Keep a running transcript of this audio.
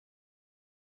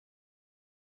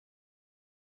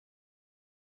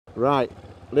Right,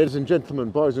 ladies and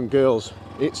gentlemen, boys and girls,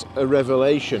 it's a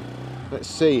revelation. Let's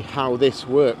see how this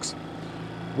works.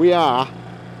 We are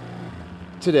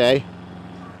today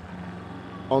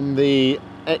on the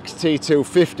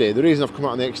XT250. The reason I've come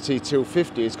out on the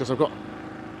XT250 is because I've got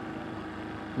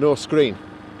no screen.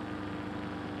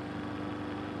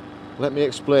 Let me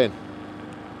explain.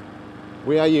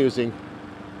 We are using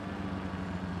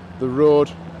the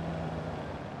Rode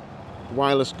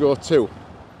Wireless Go 2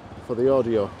 for the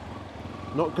audio.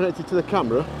 Not connected to the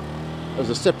camera, as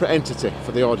a separate entity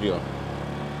for the audio.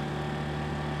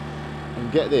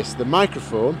 And get this, the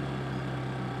microphone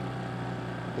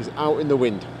is out in the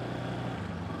wind,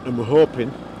 and we're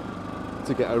hoping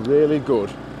to get a really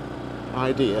good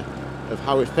idea of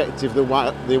how effective the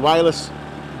wireless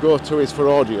Go 2 is for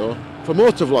audio, for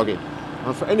motovlogging,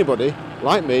 and for anybody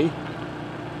like me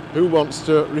who wants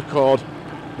to record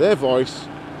their voice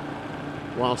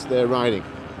whilst they're riding.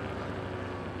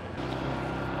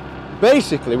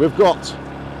 Basically, we've got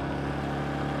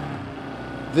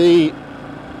the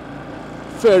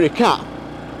furry cat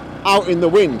out in the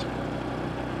wind,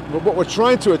 but what we're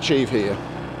trying to achieve here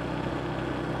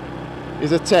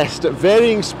is a test at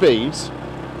varying speeds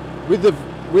with the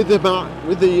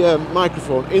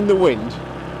microphone in the wind,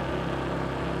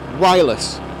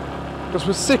 wireless, because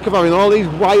we're sick of having all these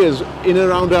wires in and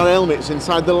around our helmets,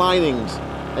 inside the linings,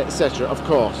 etc. Of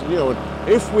course, you know,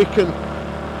 if we can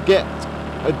get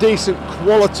a decent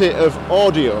quality of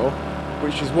audio,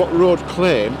 which is what Rode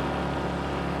claim,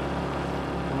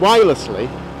 wirelessly,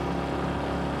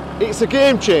 it's a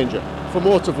game changer for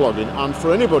motovlogging and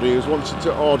for anybody who's wanted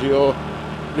to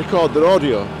record their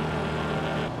audio.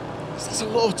 There's a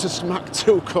Lotus Mach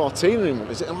 2 Cortina in.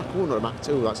 Is it a Mach 1 or a Mach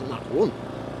 2? That's a Mach 1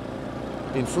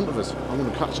 in front of us. I'm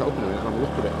going to catch that up in a minute and have a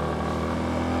look at it.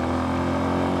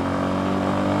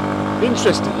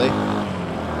 Interestingly,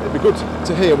 it'd be good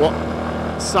to hear what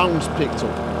sounds picked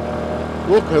up.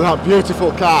 Look at that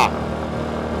beautiful car.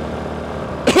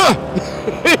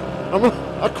 I'm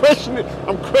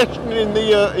questioning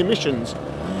the emissions.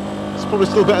 It's probably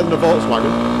still better than a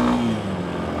Volkswagen.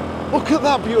 Look at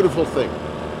that beautiful thing.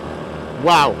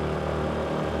 Wow.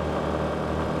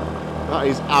 That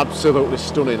is absolutely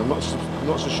stunning. I'm not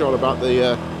so sure about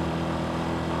the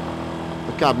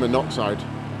carbon monoxide,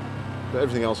 but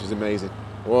everything else is amazing.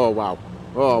 Oh wow.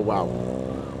 Oh wow.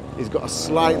 He's got a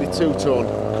slightly two-tone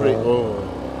creep. Oh.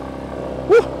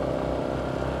 Woo!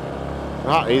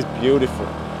 That is beautiful.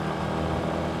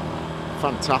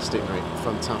 Fantastic, mate.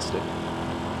 Fantastic.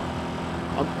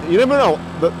 You never know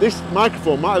that this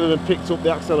microphone might have even picked up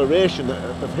the acceleration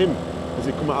of him as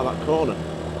he come out of that corner.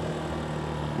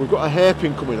 We've got a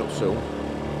hairpin coming up soon.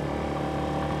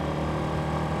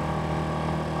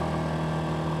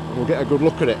 And we'll get a good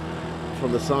look at it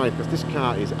from the side, because this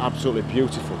car is absolutely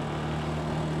beautiful.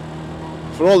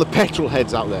 For all the petrol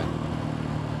heads out there.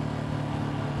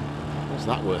 What's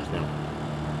that worth now?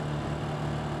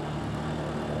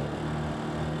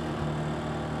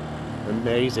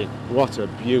 Amazing. What a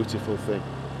beautiful thing.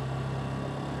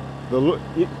 The look,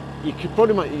 you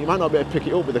might not be able to pick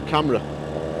it up with the camera.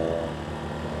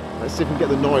 Let's see if we can get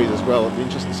the noise as well. It'll be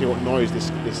interesting to see what noise this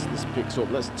picks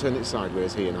up. Let's turn it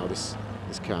sideways here now, this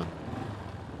car.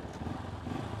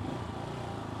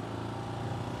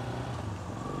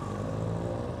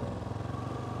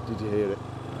 Did you hear it?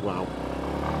 Wow.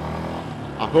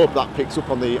 I hope that picks up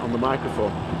on the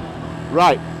microphone.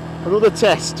 Right, another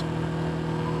test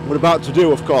we're about to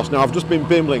do, of course. Now, I've just been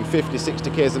bimbling 50,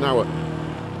 60 k's an hour.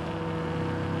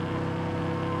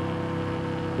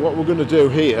 What we're going to do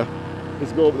here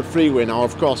is go up the freeway now.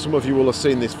 Of course, some of you will have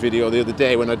seen this video the other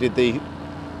day when I did the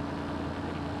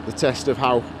test of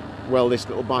how well this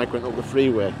little bike went up the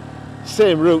freeway.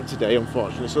 Same route today,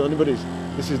 unfortunately, so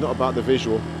this is not about the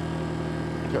visual.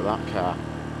 Look at that car.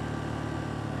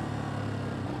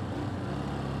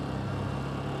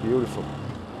 Beautiful.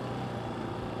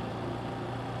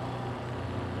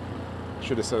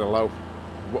 Should have said hello.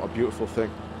 What a beautiful thing.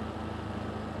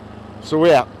 So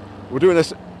we're doing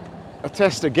a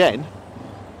test again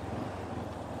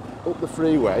up the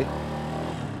freeway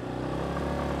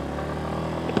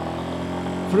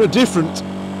for a different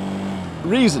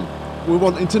reason. We're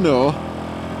wanting to know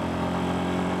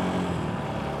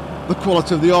the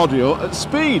quality of the audio at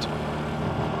speed.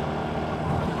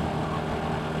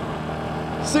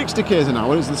 60 k's an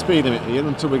hour is the speed limit here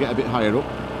until we get a bit higher up.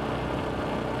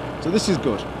 So this is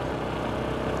good.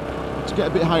 To get a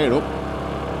bit higher up,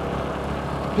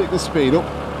 pick the speed up,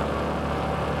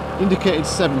 indicated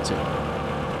 70.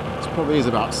 This probably is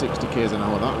about 60 k's an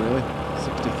hour, that really,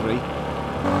 63.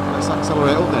 Let's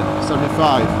accelerate up then,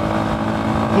 75.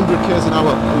 100 k's an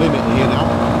hour limit here now.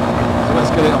 So let's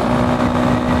get it on.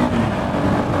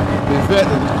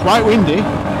 It's quite windy.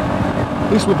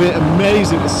 This will be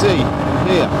amazing to see and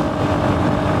hear.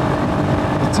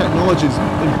 The technology is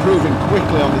improving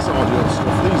quickly on this audio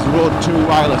stuff. These Rode 2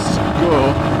 Wireless Go,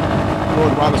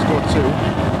 Rode Wireless Go 2,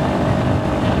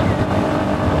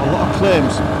 got a lot of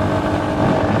claims.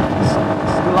 It's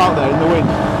still out there in the wind.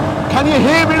 Can you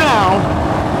hear me now?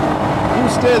 You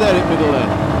stay there in middle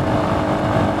lane.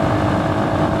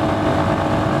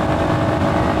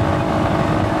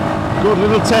 Good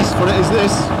little test for it is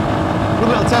this. Good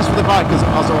little test for the bikers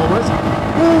as always.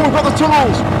 Ooh, we've got the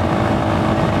tunnels!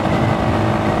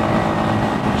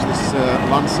 Watch this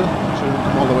Lancer, make sure it doesn't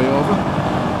come all the way over.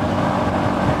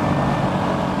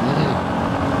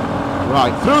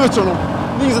 Right, through the tunnel.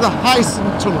 These are the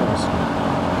Heisen tunnels.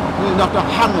 Named after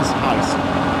Hannes Heisen,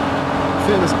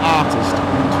 famous artist,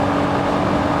 and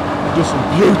just some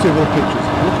beautiful pictures.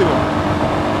 Look at them.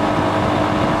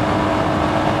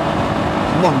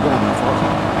 Long gone,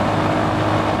 unfortunately.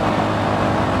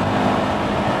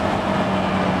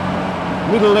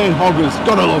 Middle lane hoggers,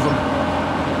 gotta love them.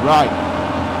 Right.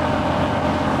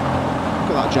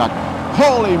 Look at that Jag.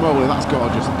 Holy moly, that's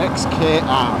gorgeous.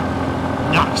 XKR.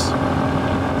 Nice.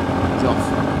 He's off.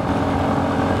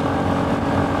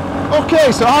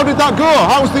 Okay, so how did that go?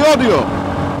 How was the audio?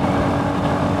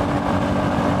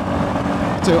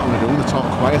 I'll tell you what I'm gonna do. I'm gonna talk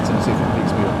quiet and see if it picks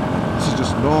me up. This is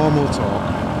just normal talk.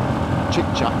 Chick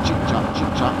chat, chick chat,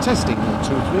 chick chat. Testing, 1,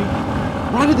 2, 3.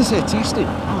 Why did they say testing?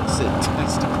 Oh, they say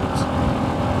testicles.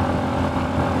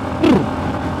 I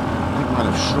think it might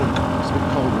have shrunk. It's a bit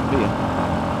cold up here.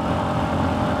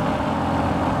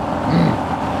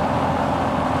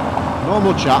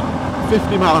 Normal chat,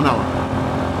 50 mile an hour.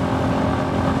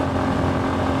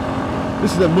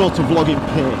 This is a motovlogging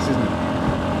pace, isn't it?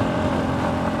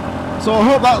 So I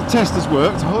hope that test has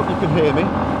worked. I hope you can hear me.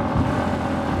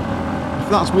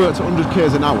 That's worked at 100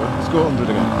 k's an hour. Let's go 100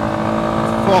 again.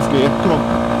 4th gear, come on.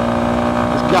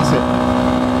 Let's gas it.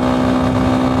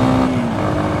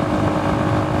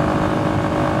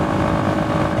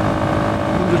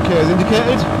 100 k's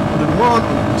indicated. 101,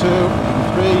 102,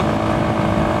 103,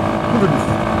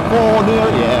 104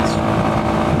 nearly. Yes.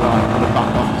 Right, I'm gonna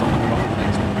back off. So I'm gonna back off the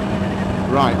next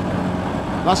one. Right.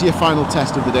 That's your final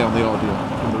test of the day on the audio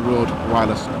from the Rode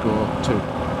Wireless Go 2.